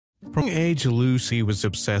From age, Lucy was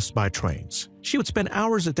obsessed by trains. She would spend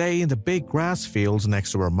hours a day in the big grass fields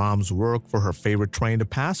next to her mom's work for her favorite train to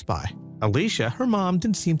pass by. Alicia, her mom,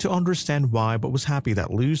 didn't seem to understand why but was happy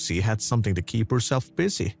that Lucy had something to keep herself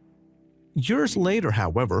busy. Years later,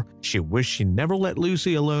 however, she wished she never let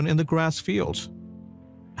Lucy alone in the grass fields.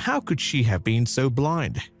 How could she have been so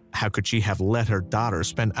blind? How could she have let her daughter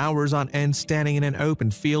spend hours on end standing in an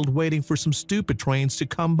open field waiting for some stupid trains to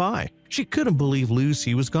come by? She couldn't believe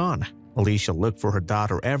Lucy was gone. Alicia looked for her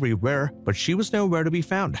daughter everywhere, but she was nowhere to be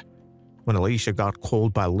found. When Alicia got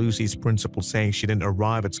called by Lucy's principal saying she didn't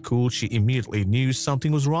arrive at school, she immediately knew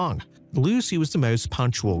something was wrong. Lucy was the most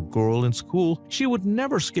punctual girl in school. She would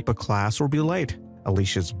never skip a class or be late.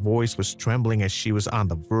 Alicia's voice was trembling as she was on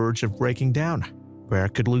the verge of breaking down. Where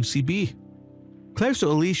could Lucy be? Close to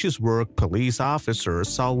Alicia's work, police officers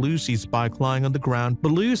saw Lucy's bike lying on the ground,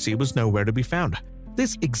 but Lucy was nowhere to be found.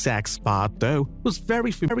 This exact spot, though, was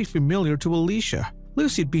very familiar to Alicia.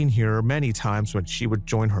 Lucy had been here many times when she would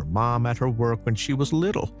join her mom at her work when she was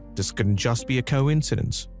little. This couldn't just be a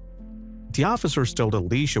coincidence. The officers told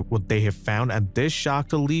Alicia what they had found, and this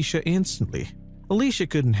shocked Alicia instantly. Alicia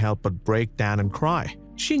couldn't help but break down and cry.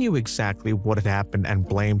 She knew exactly what had happened and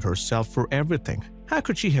blamed herself for everything. How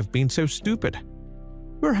could she have been so stupid?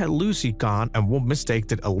 Where had Lucy gone, and what mistake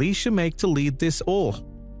did Alicia make to lead this all?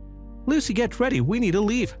 "Lucy, get ready, we need to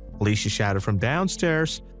leave," Alicia shouted from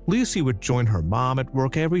downstairs. Lucy would join her mom at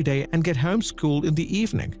work every day and get homeschooled in the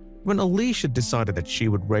evening. When Alicia decided that she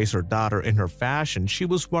would raise her daughter in her fashion, she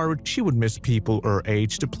was worried she would miss people her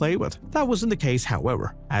age to play with. That wasn't the case,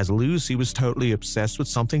 however, as Lucy was totally obsessed with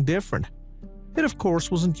something different. It of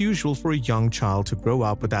course wasn't usual for a young child to grow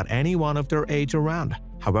up without anyone of their age around.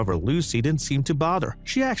 However, Lucy didn't seem to bother.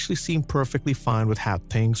 She actually seemed perfectly fine with how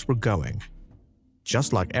things were going.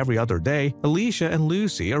 Just like every other day, Alicia and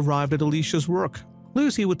Lucy arrived at Alicia's work.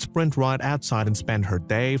 Lucy would sprint right outside and spend her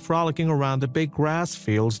day frolicking around the big grass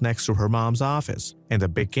fields next to her mom's office. In the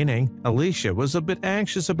beginning, Alicia was a bit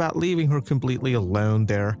anxious about leaving her completely alone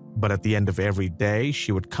there, but at the end of every day,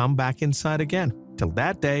 she would come back inside again. Till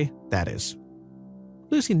that day, that is.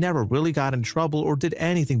 Lucy never really got in trouble or did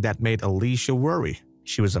anything that made Alicia worry.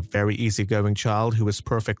 She was a very easygoing child who was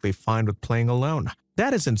perfectly fine with playing alone.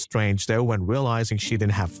 That isn't strange though when realizing she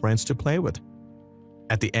didn't have friends to play with.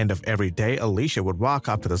 At the end of every day, Alicia would walk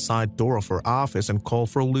up to the side door of her office and call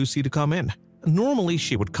for Lucy to come in. Normally,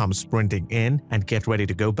 she would come sprinting in and get ready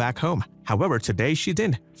to go back home. However, today she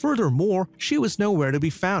didn't. Furthermore, she was nowhere to be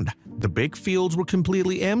found. The big fields were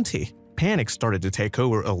completely empty. Panic started to take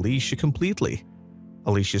over Alicia completely.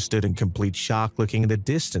 Alicia stood in complete shock looking in the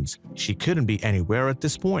distance. She couldn't be anywhere at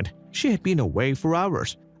this point. She had been away for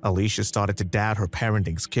hours. Alicia started to doubt her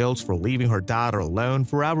parenting skills for leaving her daughter alone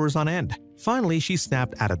for hours on end. Finally, she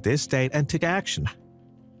snapped out of this state and took action.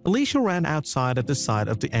 Alicia ran outside at the side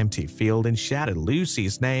of the empty field and shouted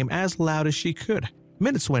Lucy's name as loud as she could.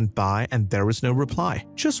 Minutes went by and there was no reply.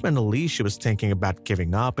 Just when Alicia was thinking about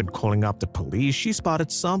giving up and calling up the police, she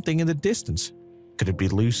spotted something in the distance. Could it be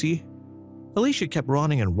Lucy? Alicia kept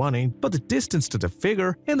running and running, but the distance to the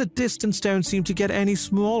figure in the distance don't seem to get any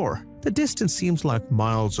smaller. The distance seems like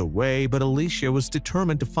miles away, but Alicia was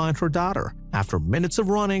determined to find her daughter. After minutes of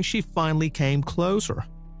running, she finally came closer.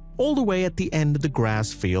 All the way at the end of the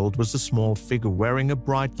grass field was a small figure wearing a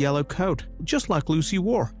bright yellow coat, just like Lucy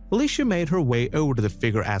wore. Alicia made her way over to the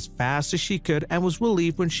figure as fast as she could and was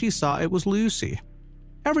relieved when she saw it was Lucy.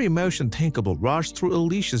 Every emotion thinkable rushed through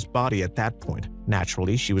Alicia's body at that point.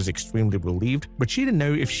 Naturally, she was extremely relieved, but she didn't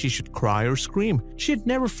know if she should cry or scream. She had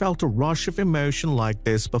never felt a rush of emotion like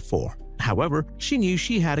this before. However, she knew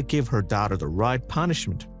she had to give her daughter the right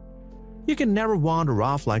punishment. "You can never wander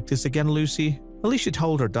off like this again, Lucy," Alicia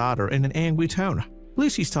told her daughter in an angry tone.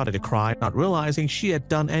 Lucy started to cry, not realizing she had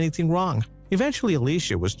done anything wrong. Eventually,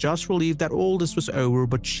 Alicia was just relieved that all this was over,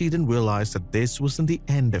 but she didn't realize that this wasn't the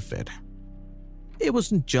end of it. It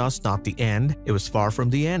wasn't just not the end, it was far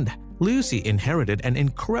from the end. Lucy inherited an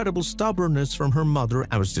incredible stubbornness from her mother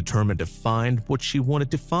and was determined to find what she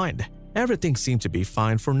wanted to find. Everything seemed to be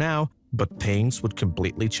fine for now, but things would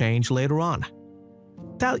completely change later on.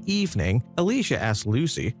 That evening, Alicia asked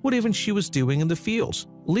Lucy what even she was doing in the fields.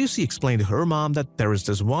 Lucy explained to her mom that there was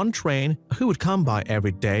this one train who would come by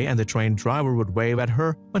every day and the train driver would wave at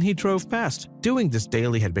her when he drove past. Doing this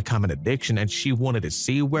daily had become an addiction and she wanted to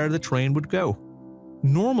see where the train would go.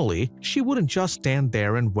 Normally, she wouldn't just stand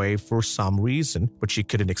there and wave for some reason, but she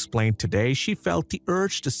couldn't explain today she felt the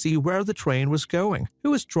urge to see where the train was going, who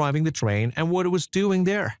was driving the train, and what it was doing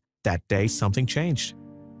there. That day, something changed.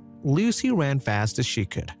 Lucy ran fast as she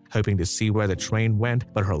could, hoping to see where the train went,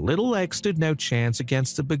 but her little legs stood no chance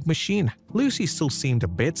against the big machine. Lucy still seemed a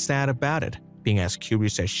bit sad about it. Being as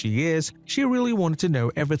curious as she is, she really wanted to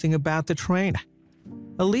know everything about the train.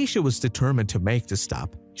 Alicia was determined to make the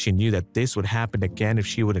stop. She knew that this would happen again if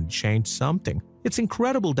she wouldn't change something. It's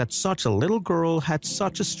incredible that such a little girl had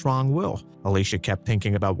such a strong will. Alicia kept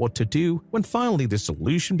thinking about what to do when finally the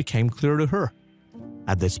solution became clear to her.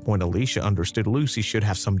 At this point, Alicia understood Lucy should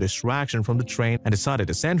have some distraction from the train and decided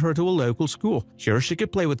to send her to a local school. Here she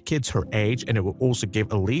could play with kids her age, and it would also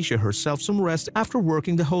give Alicia herself some rest after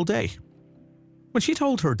working the whole day. When she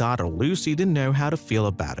told her daughter, Lucy didn't know how to feel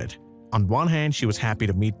about it. On one hand, she was happy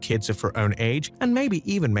to meet kids of her own age and maybe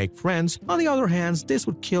even make friends. On the other hand, this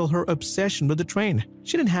would kill her obsession with the train.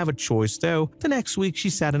 She didn't have a choice though. The next week, she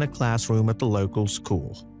sat in a classroom at the local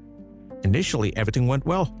school. Initially, everything went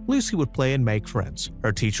well. Lucy would play and make friends.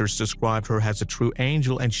 Her teachers described her as a true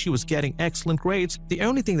angel and she was getting excellent grades. The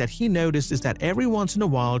only thing that he noticed is that every once in a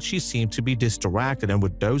while, she seemed to be distracted and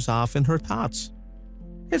would doze off in her thoughts.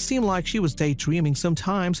 It seemed like she was daydreaming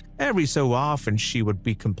sometimes. Every so often, she would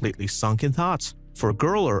be completely sunk in thoughts. For a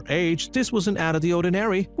girl her age, this wasn't out of the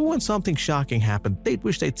ordinary, but when something shocking happened, they'd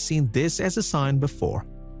wish they'd seen this as a sign before.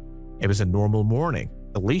 It was a normal morning.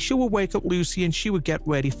 Alicia would wake up Lucy and she would get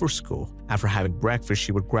ready for school. After having breakfast,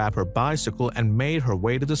 she would grab her bicycle and made her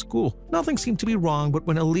way to the school. Nothing seemed to be wrong, but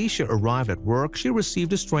when Alicia arrived at work, she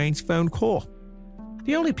received a strange phone call.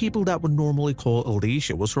 The only people that would normally call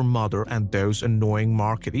Alicia was her mother and those annoying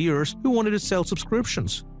marketeers who wanted to sell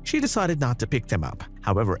subscriptions. She decided not to pick them up.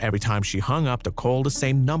 However, every time she hung up the call, the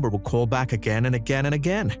same number would call back again and again and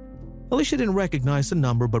again. Alicia didn't recognize the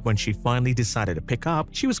number, but when she finally decided to pick up,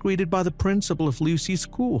 she was greeted by the principal of Lucy's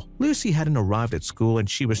school. Lucy hadn't arrived at school and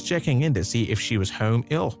she was checking in to see if she was home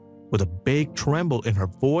ill. With a big tremble in her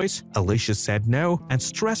voice, Alicia said no, and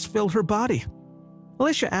stress filled her body.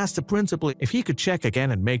 Alicia asked the principal if he could check again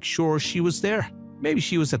and make sure she was there. Maybe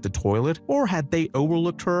she was at the toilet, or had they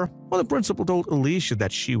overlooked her? When the principal told Alicia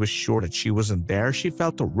that she was sure that she wasn't there, she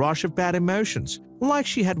felt a rush of bad emotions, like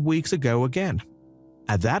she had weeks ago again.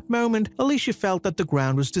 At that moment, Alicia felt that the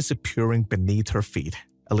ground was disappearing beneath her feet.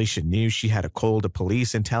 Alicia knew she had to call the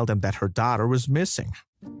police and tell them that her daughter was missing.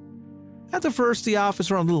 At the first, the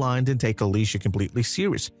officer on the line didn't take Alicia completely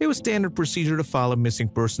serious. It was standard procedure to file a missing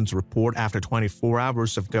persons report after 24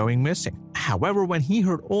 hours of going missing. However, when he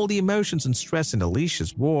heard all the emotions and stress in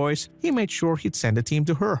Alicia's voice, he made sure he'd send a team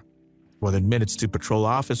to her. Within minutes, two patrol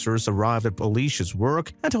officers arrived at Alicia's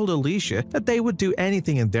work and told Alicia that they would do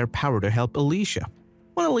anything in their power to help Alicia.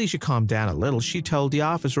 When Alicia calmed down a little, she told the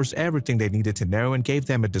officers everything they needed to know and gave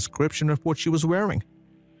them a description of what she was wearing.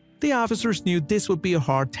 The officers knew this would be a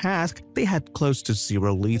hard task. They had close to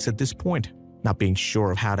zero leads at this point. Not being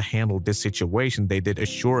sure of how to handle this situation, they did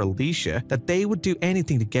assure Alicia that they would do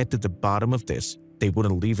anything to get to the bottom of this. They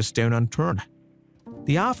wouldn't leave a stone unturned.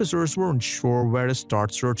 The officers weren't sure where to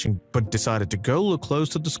start searching, but decided to go look close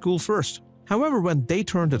to the school first. However, when they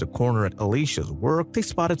turned to the corner at Alicia's work, they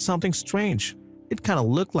spotted something strange. It kind of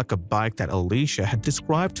looked like a bike that Alicia had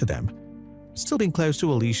described to them. Still being close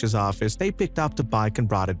to Alicia's office, they picked up the bike and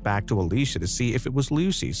brought it back to Alicia to see if it was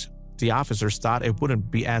Lucy's. The officers thought it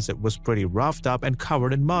wouldn't be as it was pretty roughed up and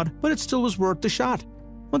covered in mud, but it still was worth the shot.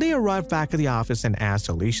 When they arrived back at the office and asked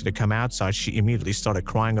Alicia to come outside, she immediately started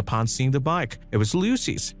crying upon seeing the bike. It was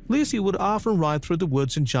Lucy's. Lucy would often ride through the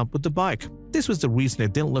woods and jump with the bike. This was the reason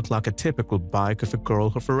it didn't look like a typical bike of a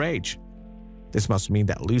girl of her age. This must mean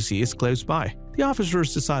that Lucy is close by. The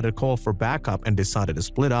officers decided to call for backup and decided to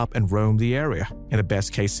split up and roam the area. In a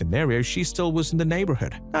best-case scenario, she still was in the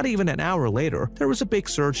neighborhood. Not even an hour later, there was a big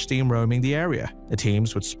search team roaming the area. The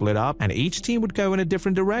teams would split up and each team would go in a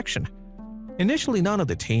different direction. Initially, none of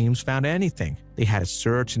the teams found anything. They had to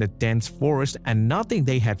search in a dense forest and nothing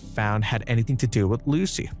they had found had anything to do with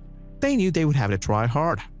Lucy. They knew they would have to try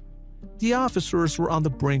hard. The officers were on the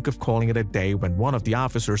brink of calling it a day when one of the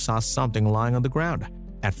officers saw something lying on the ground.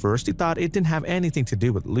 At first, he thought it didn't have anything to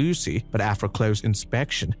do with Lucy, but after close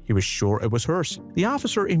inspection, he was sure it was hers. The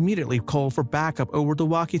officer immediately called for backup over the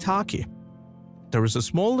walkie-talkie. There was a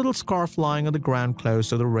small little scarf lying on the ground close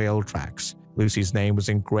to the rail tracks. Lucy's name was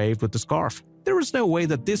engraved with the scarf. There was no way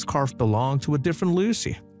that this scarf belonged to a different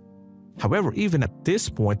Lucy. However, even at this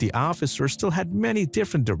point, the officers still had many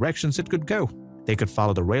different directions it could go. They could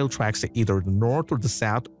follow the rail tracks to either the north or the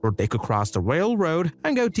south, or they could cross the railroad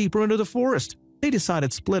and go deeper into the forest. They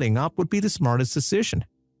decided splitting up would be the smartest decision.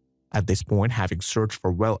 At this point, having searched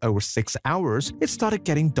for well over 6 hours, it started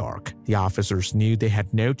getting dark. The officers knew they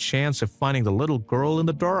had no chance of finding the little girl in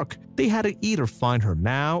the dark. They had to either find her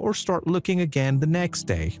now or start looking again the next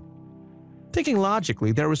day. Thinking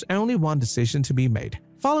logically, there was only one decision to be made.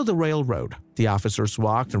 Follow the railroad. The officers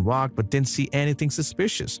walked and walked but didn't see anything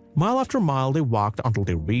suspicious. Mile after mile, they walked until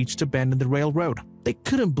they reached a bend in the railroad. They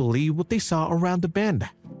couldn't believe what they saw around the bend.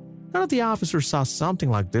 None of the officers saw something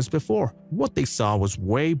like this before. What they saw was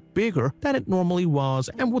way bigger than it normally was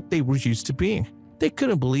and what they were used to being. They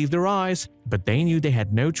couldn't believe their eyes, but they knew they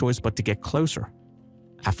had no choice but to get closer.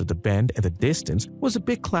 After the bend in the distance was a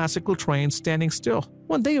big classical train standing still.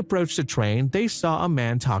 When they approached the train, they saw a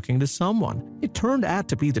man talking to someone. It turned out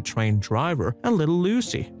to be the train driver and little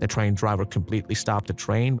Lucy. The train driver completely stopped the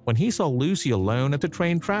train when he saw Lucy alone at the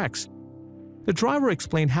train tracks. The driver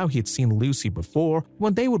explained how he had seen Lucy before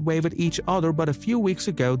when they would wave at each other, but a few weeks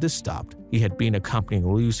ago this stopped. He had been accompanying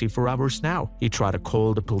Lucy for hours now. He tried to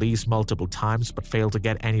call the police multiple times but failed to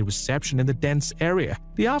get any reception in the dense area.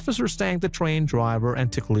 The officers thanked the train driver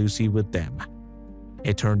and took Lucy with them.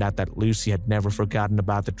 It turned out that Lucy had never forgotten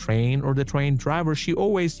about the train or the train driver she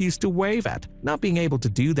always used to wave at. Not being able to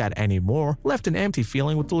do that anymore left an empty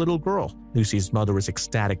feeling with the little girl. Lucy's mother was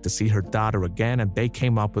ecstatic to see her daughter again, and they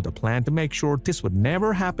came up with a plan to make sure this would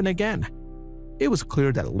never happen again. It was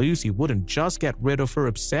clear that Lucy wouldn't just get rid of her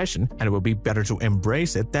obsession, and it would be better to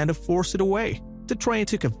embrace it than to force it away. The train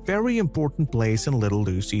took a very important place in little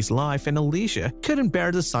Lucy's life, and Alicia couldn't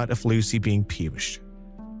bear the sight of Lucy being peevish.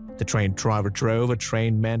 The train driver drove a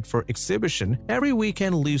train meant for exhibition. Every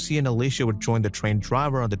weekend, Lucy and Alicia would join the train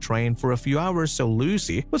driver on the train for a few hours so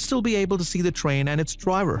Lucy would still be able to see the train and its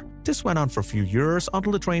driver. This went on for a few years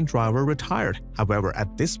until the train driver retired. However,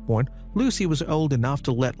 at this point, Lucy was old enough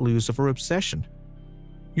to let loose of her obsession.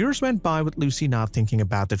 Years went by with Lucy not thinking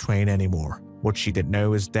about the train anymore. What she didn't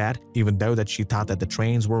know is that, even though that she thought that the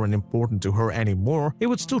trains weren't important to her anymore, it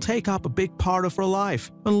would still take up a big part of her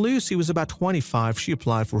life. When Lucy was about 25, she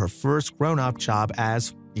applied for her first grown-up job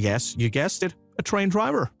as, yes, you guessed it, a train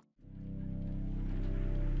driver.